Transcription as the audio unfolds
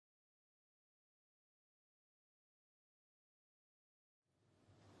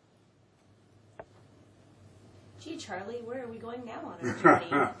Gee, Charlie, where are we going now on our journey?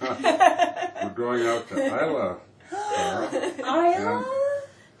 We're going out to Islay. Isla?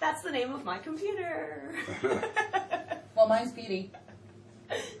 That's the name of my computer. Well, mine's Petey.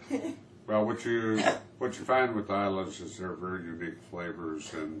 Well, what you find with Islas is they're very unique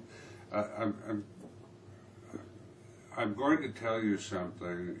flavors, and I'm going to tell you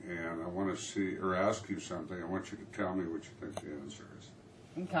something, and I want to see or ask you something. I want you to tell me what you think the answer is.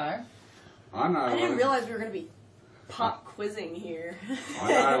 Okay. On I didn't Isla, realize we were going to be pop quizzing here. on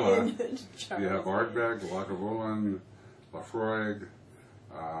Isla, Charles. you have Ardbeg, Lagavulin, Lafroig,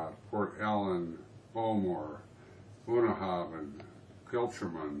 Port Ellen, Bowmore, Bunnahabhain,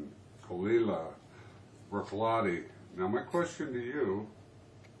 Kilcherman, Colilla, Brooklady. Now my question to you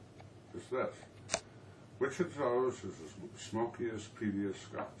is this. Which of those is the smokiest, peatiest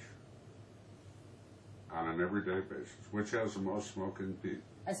Scotch? On an everyday basis. Which has the most smoke and peat?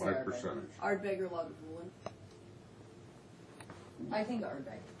 I say By Ardbeg. percentage. Ardbeg or Lagavulin? I think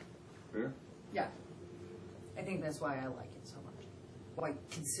Ardbeg. Yeah? Yeah. I think that's why I like it so much. Why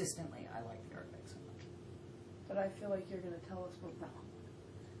consistently I like the Ardbeg so much. But I feel like you're going to tell us we're wrong.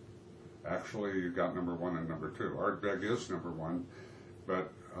 Actually, you got number 1 and number 2. Ardbeg is number 1,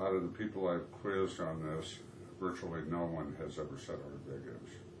 but out of the people I've quizzed on this, virtually no one has ever said Ardbeg is.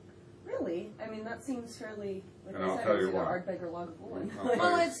 Really? I mean, that seems fairly, like And I I'll said, tell it's you either why. Ardbeg or Lagavulin. I'll tell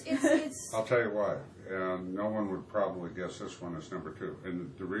Well, you. it's I'll tell you why, and no one would probably guess this one as number 2.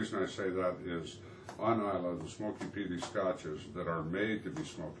 And the reason I say that is, on Islay, the smoky peaty scotches that are made to be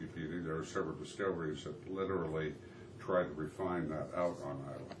smoky peaty, there are several distilleries that literally try to refine that out on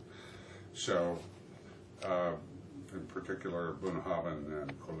Islay. So, in particular, Bunnahabhain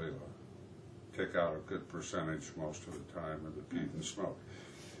and Colilla take out a good percentage most of the time of the peat and smoke.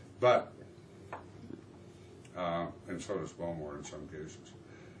 But, and so does Bowmore in some cases.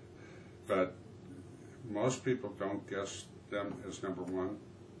 But most people don't guess them as number 1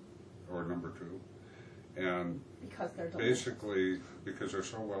 or number 2. And Because they're delicious. basically, because they're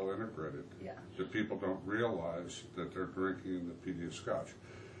so well integrated, Yeah. that people don't realize that they're drinking the peatiest Scotch.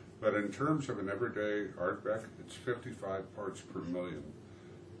 But in terms of an everyday Ardbeg, it's 55 parts per million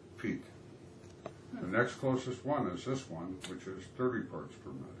peat. The next closest one is this one, which is 30 parts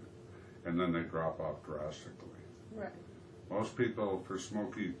per million. And then they drop off drastically. Right. Most people, for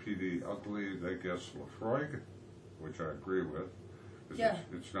smoky, peaty, ugly, they guess Lafroig, which I agree with. 'Cause Yeah.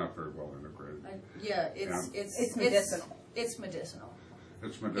 It's not very well integrated. it's medicinal. It's medicinal.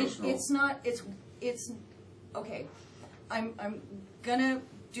 It's medicinal. It's not. It's okay. I'm gonna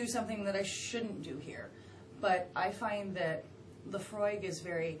do something that I shouldn't do here, but I find that Lafroig is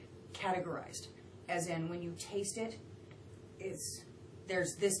very categorized, as in when you taste it,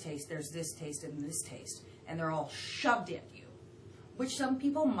 there's this taste, and this taste, and they're all shoved at you, which some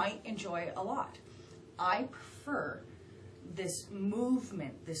people might enjoy a lot. I prefer this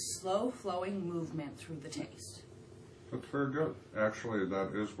movement, this slow flowing movement through the taste. That's very good. Actually,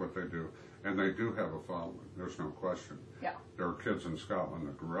 that is what they do. And they do have a following, there's no question. Yeah. There are kids in Scotland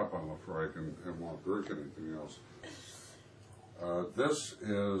that grew up on Lafroig and won't drink anything else. This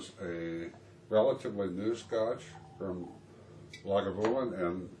is a relatively new Scotch from Lagavulin,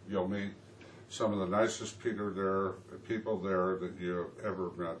 and you'll meet some of the nicest people there that you've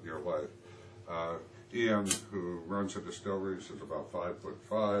ever met in your life. Ian, who runs the distilleries, is about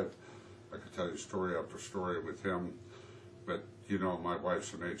 5'5". I could tell you story after story with him, but you know my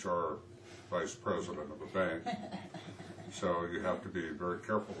wife's an HR vice president of a bank, so you have to be very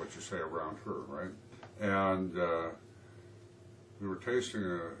careful what you say around her, right? And we were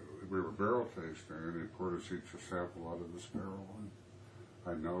barrel tasting, and he poured us each a sample out of this barrel, and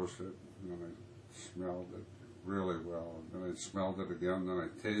I noticed it, and then I smelled it really well, and then I smelled it again, then I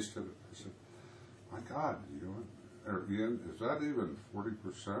tasted it. I said, "My God, Ian, is that even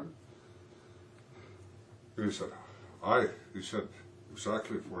 40%?" And he said,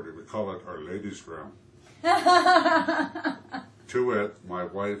 "Exactly 40. We call it Our Lady's Dram." To it, my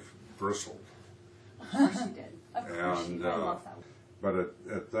wife bristled. Of course she did. Of course she And, did. I love that. But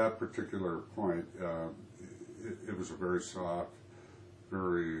at that particular point, it was a very soft,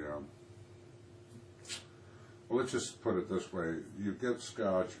 very, well, let's just put it this way. You get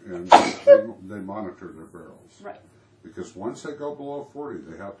Scotch, and they monitor their barrels. Right. Because once they go below 40,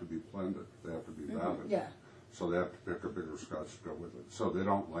 they have to be blended. They have to be vatted. Yeah. So they have to pick a bigger Scotch to go with it. So they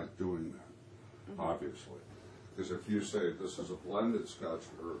don't like doing that, obviously. Because if you say this is a blended Scotch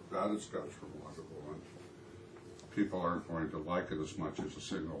or vatted Scotch from Lagavulin, people aren't going to like it as much as a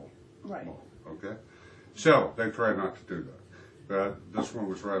single malt. Okay? So they try not to do that. But this one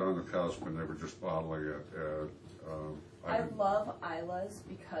was right on the cusp, and they were just bottling it. I love Islays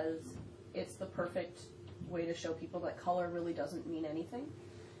because it's the perfect way to show people that color really doesn't mean anything.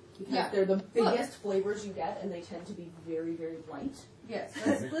 Because Yeah. they're the biggest flavors you get, and they tend to be very, very light. Yes.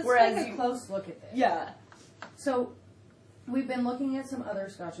 Let's Whereas take a close look at this. Yeah. So, we've been looking at some other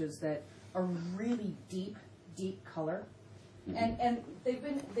scotches that are really deep color, and they've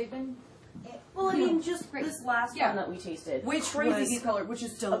been. Well, I mean, just this last Yeah. one that we tasted, Which crazy was deep color, which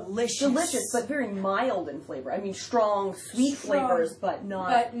is delicious. delicious, but very mild in flavor. I mean, strong, sweet flavors, but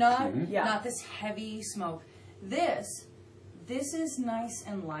not. not this heavy smoke. This is nice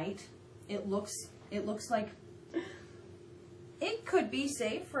and light. It looks like it could be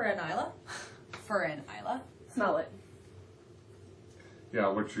safe for an Islay. Smell it. Yeah,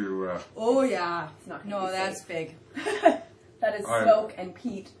 what you, Oh yeah. It's not gonna be that's safe. big. That is smoke and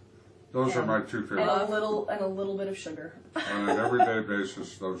peat those are my two and favorite. a little bit of sugar. On an everyday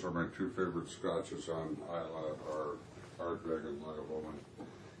basis, those are my two favorite scotches on Islay are Ardbeg and Lagavulin.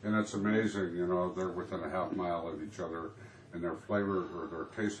 And it's amazing, you know, they're within a half mile of each other, and their flavor or their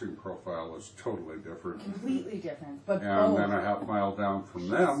tasting profile is totally different. Completely different. But And then a half mile down from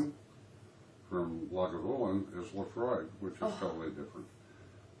them, from Lagavulin, is Lefroy, which is totally different.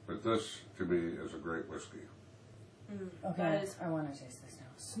 But this, to me, is a great whiskey. okay, That is- I want to taste this now.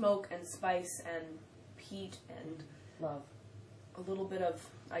 Smoke and spice and peat and Love. a little bit of,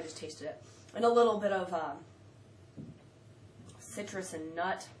 I just tasted it, and a little bit of citrus and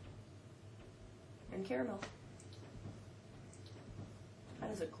nut and caramel. That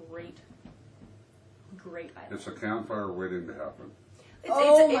is a great Islay. It's a campfire waiting to happen. It's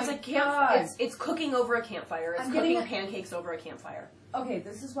my a camp. God. It's cooking over a campfire. It's I'm cooking getting pancakes over a campfire. Okay,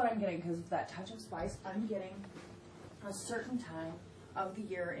 this is what I'm getting because of that touch of spice. I'm getting a certain time of the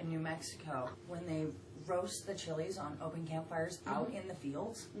year in New Mexico when they roast the chilies on open campfires out in the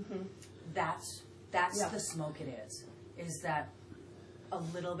fields. That's the smoke. It is that a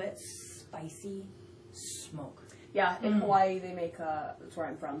little bit spicy smoke. Yeah, in Hawaii they make, that's where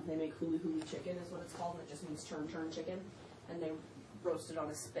I'm from, they make huli huli chicken is what it's called, and it just means turn chicken, and they roast it on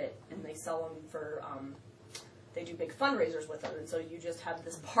a spit, and they sell them for, they do big fundraisers with them, and so you just have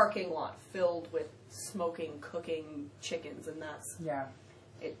this parking lot filled with smoking, cooking chickens, and that's,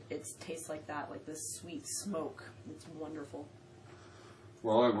 it tastes like that, like this sweet smoke. It's wonderful.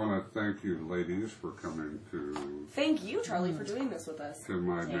 Well, I want to thank you, ladies, for coming to Thank you, Charlie, for doing this with us.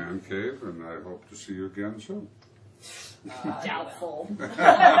 my man cave, and I hope to see you again soon. Doubtful.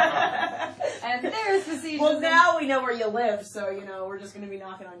 And there's the season. Well, now we know where you live, so, you know, we're just going to be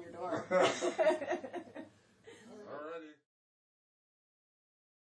knocking on your door.